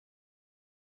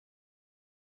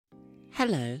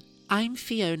Hello, I'm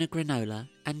Fiona Granola,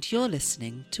 and you're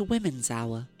listening to Women's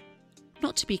Hour.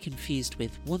 Not to be confused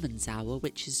with Woman's Hour,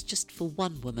 which is just for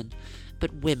one woman,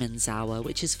 but Women's Hour,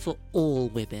 which is for all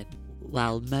women.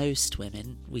 Well, most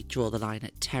women. We draw the line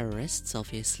at terrorists,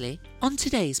 obviously. On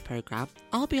today's programme,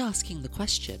 I'll be asking the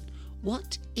question,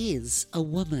 what is a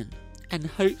woman? And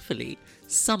hopefully,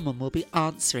 someone will be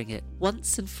answering it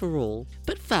once and for all.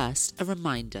 But first, a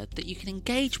reminder that you can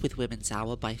engage with Women's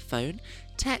Hour by phone,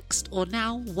 text, or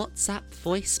now WhatsApp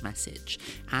voice message.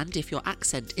 And if your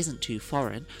accent isn't too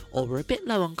foreign, or we're a bit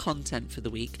low on content for the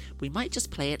week, we might just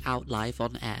play it out live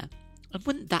on air. And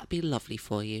wouldn't that be lovely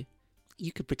for you?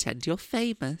 You could pretend you're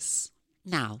famous.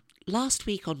 Now, last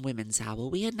week on Women's Hour,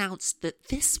 we announced that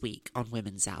this week on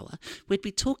Women's Hour, we'd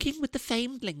be talking with the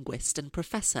famed linguist and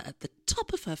professor at the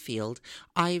top of her field,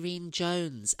 Irene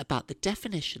Jones, about the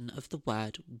definition of the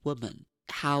word woman.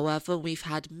 However, we've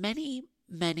had many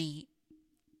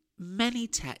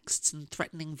texts and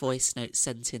threatening voice notes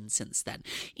sent in since then,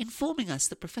 informing us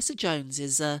that Professor Jones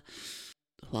is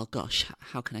how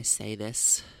can I say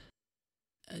this?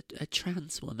 A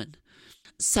trans woman.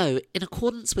 So, in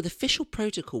accordance with official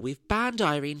protocol, we've banned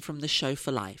Irene from the show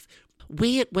for life.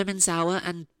 We at Women's Hour,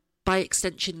 and by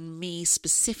extension me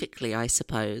specifically, I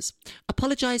suppose,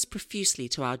 apologise profusely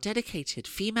to our dedicated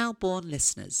female-born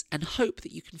listeners and hope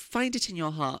that you can find it in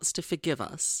your hearts to forgive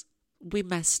us. We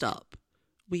messed up.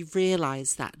 We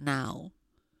realise that now.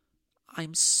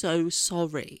 I'm so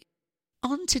sorry.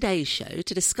 On today's show,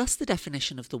 to discuss the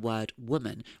definition of the word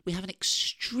woman, we have an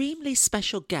extremely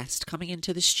special guest coming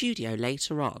into the studio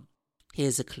later on.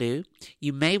 Here's a clue.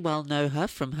 You may well know her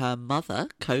from her mother,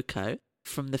 Coco,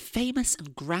 from the famous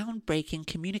and groundbreaking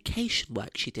communication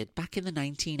work she did back in the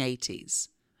 1980s.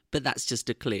 But that's just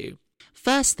a clue.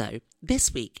 First, though,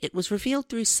 this week it was revealed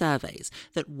through surveys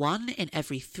that 1 in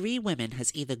every 3 women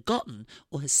has either gotten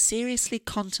or has seriously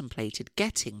contemplated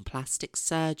getting plastic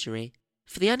surgery.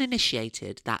 For the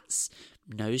uninitiated, that's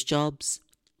nose jobs,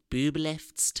 boob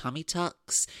lifts, tummy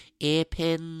tucks, ear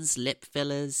pins, lip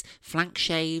fillers, flank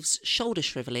shaves, shoulder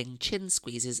shrivelling, chin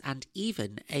squeezes, and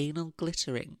even anal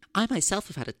glittering. I myself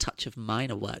have had a touch of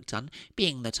minor work done,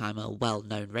 being that I'm a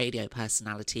well-known radio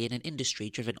personality in an industry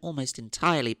driven almost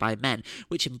entirely by men,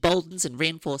 which emboldens and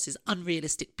reinforces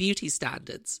unrealistic beauty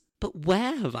standards. But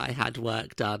where have I had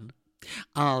work done?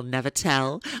 I'll never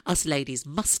tell. Us ladies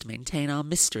must maintain our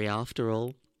mystery after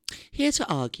all. Here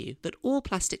to argue that all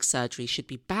plastic surgery should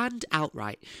be banned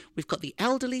outright, we've got the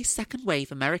elderly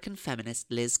second-wave American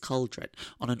feminist Liz Coldren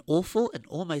on an awful and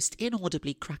almost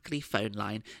inaudibly crackly phone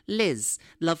line. Liz,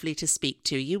 lovely to speak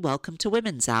to you. Welcome to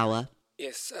Women's Hour.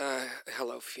 Yes,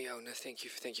 hello Fiona. Thank you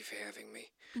for having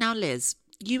me. Now Liz,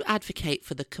 you advocate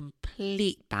for the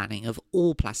complete banning of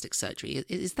all plastic surgery.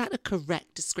 Is that a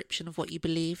correct description of what you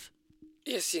believe?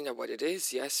 Yes, you know what it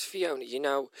is. Yes, Fiona,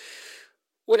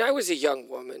 when I was a young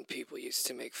woman, people used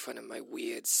to make fun of my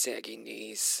weird, saggy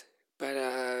knees. But,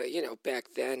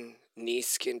 back then, knee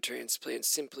skin transplants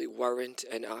simply weren't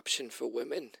an option for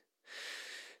women.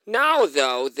 Now,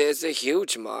 though, there's a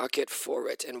huge market for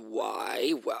it. And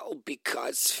why? Well,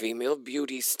 because female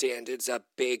beauty standards are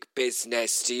big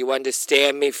business. Do you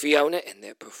understand me, Fiona? And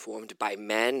they're performed by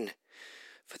men.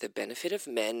 For the benefit of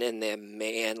men and their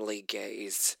manly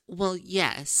gaze. Well,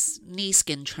 yes, knee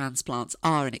skin transplants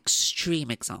are an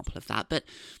extreme example of that, but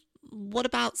what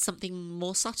about something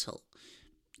more subtle?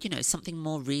 Something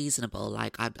more reasonable,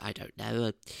 like, I don't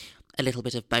know, a little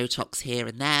bit of Botox here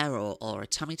and there, or a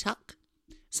tummy tuck?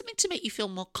 Something to make you feel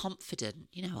more confident,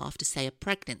 after, say, a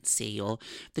pregnancy or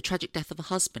the tragic death of a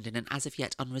husband in an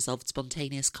as-of-yet unresolved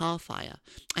spontaneous car fire.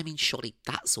 I mean, surely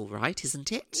that's all right, isn't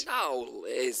it? No,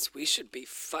 Liz, we should be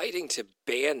fighting to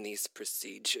ban these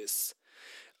procedures.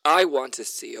 I want to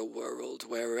see a world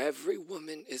where every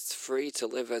woman is free to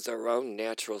live as her own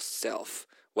natural self,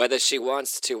 whether she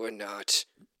wants to or not.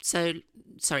 So,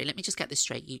 sorry, let me just get this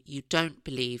straight. You don't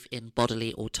believe in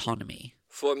bodily autonomy?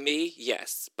 For me,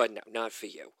 yes, but no, not for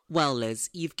you. Well, Liz,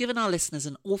 you've given our listeners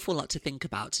an awful lot to think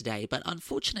about today, but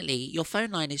unfortunately, your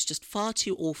phone line is just far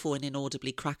too awful and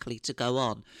inaudibly crackly to go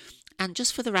on. And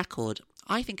just for the record,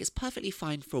 I think it's perfectly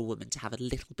fine for a woman to have a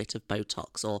little bit of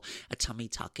Botox or a tummy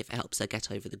tuck if it helps her get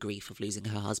over the grief of losing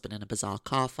her husband in a bizarre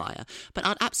car fire. But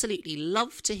I'd absolutely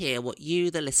love to hear what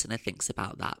you, the listener, thinks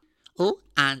about that. Oh,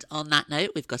 and on that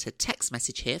note, we've got a text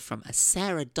message here from a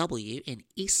Sarah W. in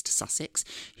East Sussex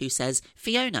who says,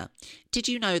 Fiona, did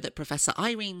you know that Professor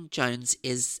Irene Jones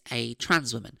is a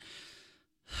trans woman?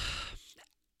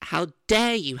 How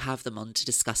dare you have them on to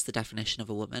discuss the definition of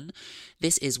a woman?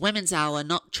 This is Women's Hour,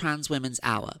 not Trans Women's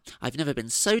Hour. I've never been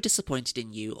so disappointed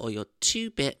in you or your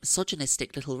two-bit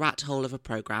misogynistic little rat hole of a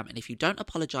programme, and if you don't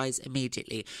apologise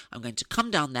immediately, I'm going to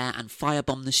come down there and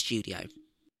firebomb the studio.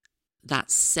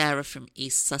 That's Sarah from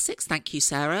East Sussex. Thank you,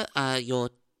 Sarah. Your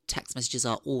text messages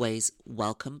are always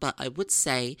welcome, but I would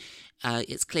say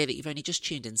it's clear that you've only just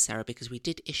tuned in, Sarah, because we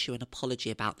did issue an apology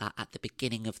about that at the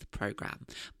beginning of the programme.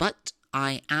 But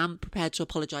I am prepared to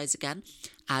apologise again,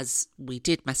 as we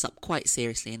did mess up quite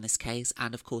seriously in this case,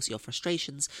 and of course your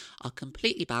frustrations are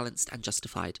completely balanced and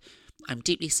justified. I'm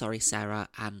deeply sorry, Sarah,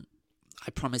 and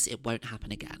I promise it won't happen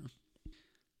again.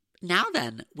 Now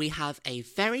then, we have a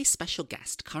very special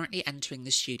guest currently entering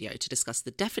the studio to discuss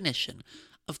the definition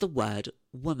of the word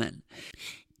woman.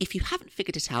 If you haven't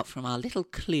figured it out from our little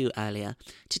clue earlier,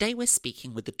 today we're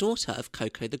speaking with the daughter of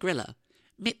Coco the Griller,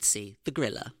 Mitzi the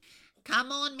Griller.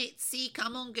 Come on, Mitzi,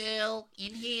 come on, girl,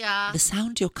 in here. The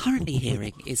sound you're currently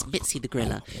hearing is Mitzi the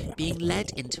Griller being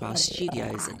led into our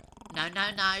studios. And No,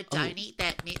 don't eat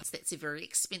that, Mitz. That's a very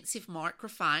expensive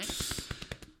microphone.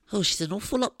 Oh, she's an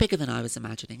awful lot bigger than I was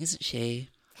imagining, isn't she?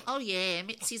 Oh yeah,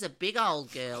 Mitzi's a big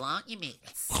old girl, aren't you,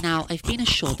 Mitz? Now, I've been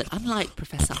assured that unlike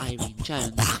Professor Irene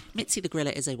Jones, Mitzi the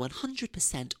Griller is a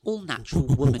 100% all-natural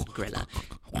woman griller.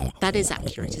 That is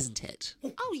accurate, isn't it?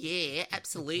 Oh yeah,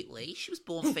 absolutely. She was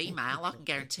born female, I can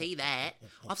guarantee that.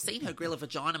 I've seen her grill a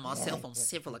vagina myself on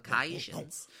several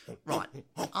occasions. Right,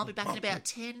 I'll be back in about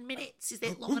 10 minutes. Is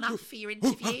that long enough for your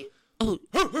interview? Oh,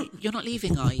 you're not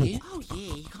leaving, are you? Oh,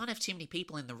 yeah, you can't have too many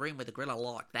people in the room with a griller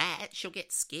like that. She'll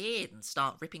get scared and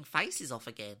start ripping faces off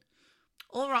again.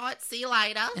 All right, see you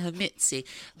later. Mitzi.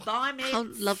 Bye, Mitz. How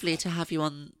lovely to have you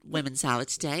on Women's Hour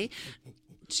today.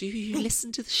 Do you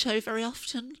listen to the show very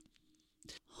often?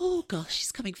 Oh, gosh,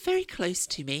 she's coming very close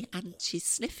to me and she's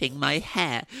sniffing my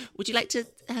hair. Would you like to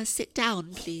sit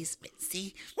down, please,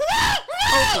 Mitzi?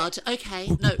 Oh, God,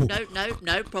 okay.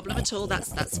 No problem at all.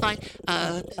 That's fine.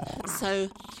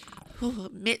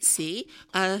 Mitzi,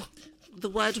 the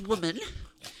word woman,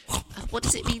 what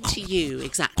does it mean to you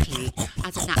exactly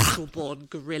as a natural-born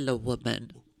gorilla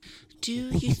woman? Do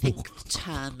you think the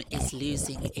term is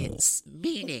losing its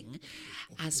meaning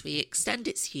as we extend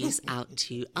its use out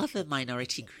to other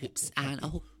minority groups? And,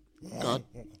 oh, God,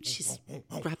 she's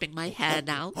grabbing my hair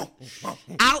now.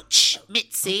 Ouch,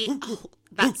 Mitzi. Oh,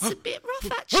 that's a bit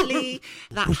rough, actually.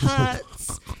 That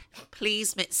hurts.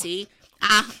 Please, Mitzi.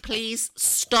 Please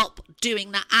stop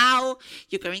doing that. Ow,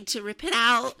 you're going to rip it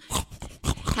out.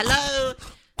 Hello?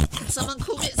 Can someone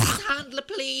call Mitzi's handler,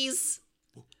 please?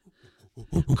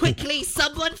 Quickly,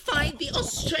 someone find the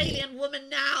Australian woman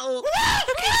now.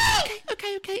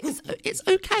 Okay. It's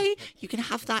okay. You can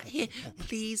have that here.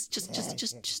 Please, just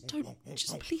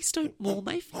please don't maul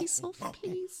my face off,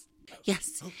 please.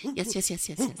 Yes. Go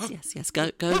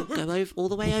over all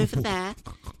the way over there.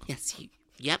 Yes, you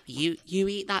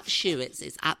eat that shoe.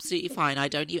 It's absolutely fine. I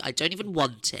don't even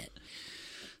want it.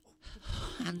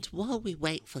 And while we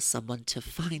wait for someone to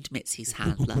find Mitzi's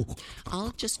handler,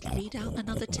 I'll just read out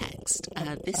another text.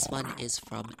 This one is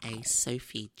from a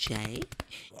Sophie J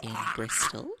in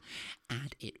Bristol,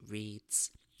 and it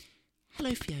reads,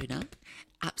 "Hello, Fiona.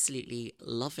 Absolutely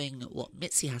loving what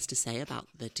Mitzi has to say about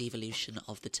the devolution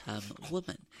of the term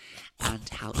woman and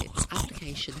how its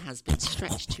application has been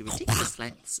stretched to ridiculous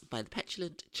lengths by the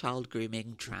petulant child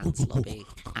grooming trans lobby."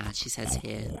 And she says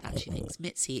here that she thinks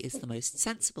Mitzi is the most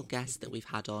sensible guest that we've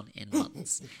had on in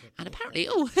months. And apparently,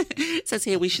 it says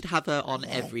here we should have her on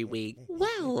every week.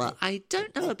 Well, I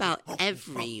don't know about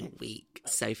every week,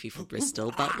 Sophie from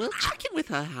Bristol, but we'll check in with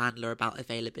her handler about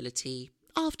availability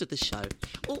after the show.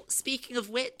 Oh, speaking of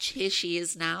which, here she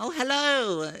is now.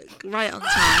 Hello, right on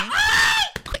time.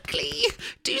 Quickly,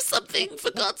 do something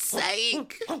for God's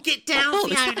sake. Get down,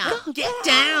 Fiona. Get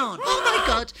down. Oh my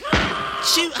God.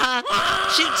 Shoot her.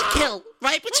 Shoot to kill.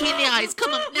 Right between the eyes.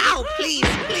 Come on now, please.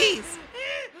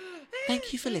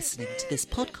 Thank you for listening to this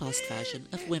podcast version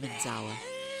of Women's Hour.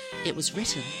 It was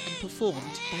written and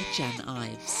performed by Jen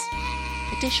Ives.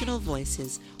 Additional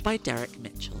voices by Derek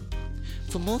Mitchell.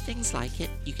 For more things like it,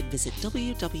 you can visit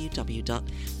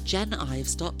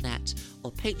www.jenives.net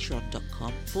or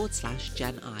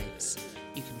patreon.com/Jen Ives.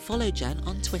 You can follow Jen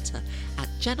on Twitter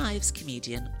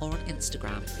 @JenIvesComedian or on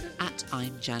Instagram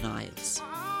 @I'mJenIves.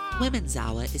 Women's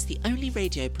Hour is the only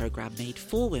radio programme made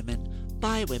for women,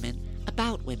 by women,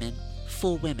 about women,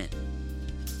 for women.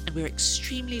 And we're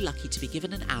extremely lucky to be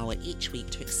given an hour each week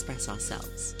to express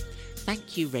ourselves.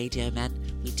 Thank you, Radio Men.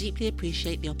 We deeply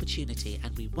appreciate the opportunity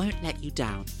and we won't let you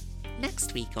down.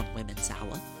 Next week on Women's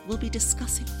Hour, we'll be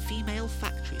discussing female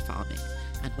factory farming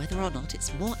and whether or not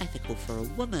it's more ethical for a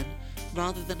woman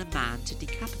rather than a man to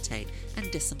decapitate and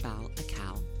disembowel a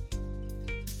cow.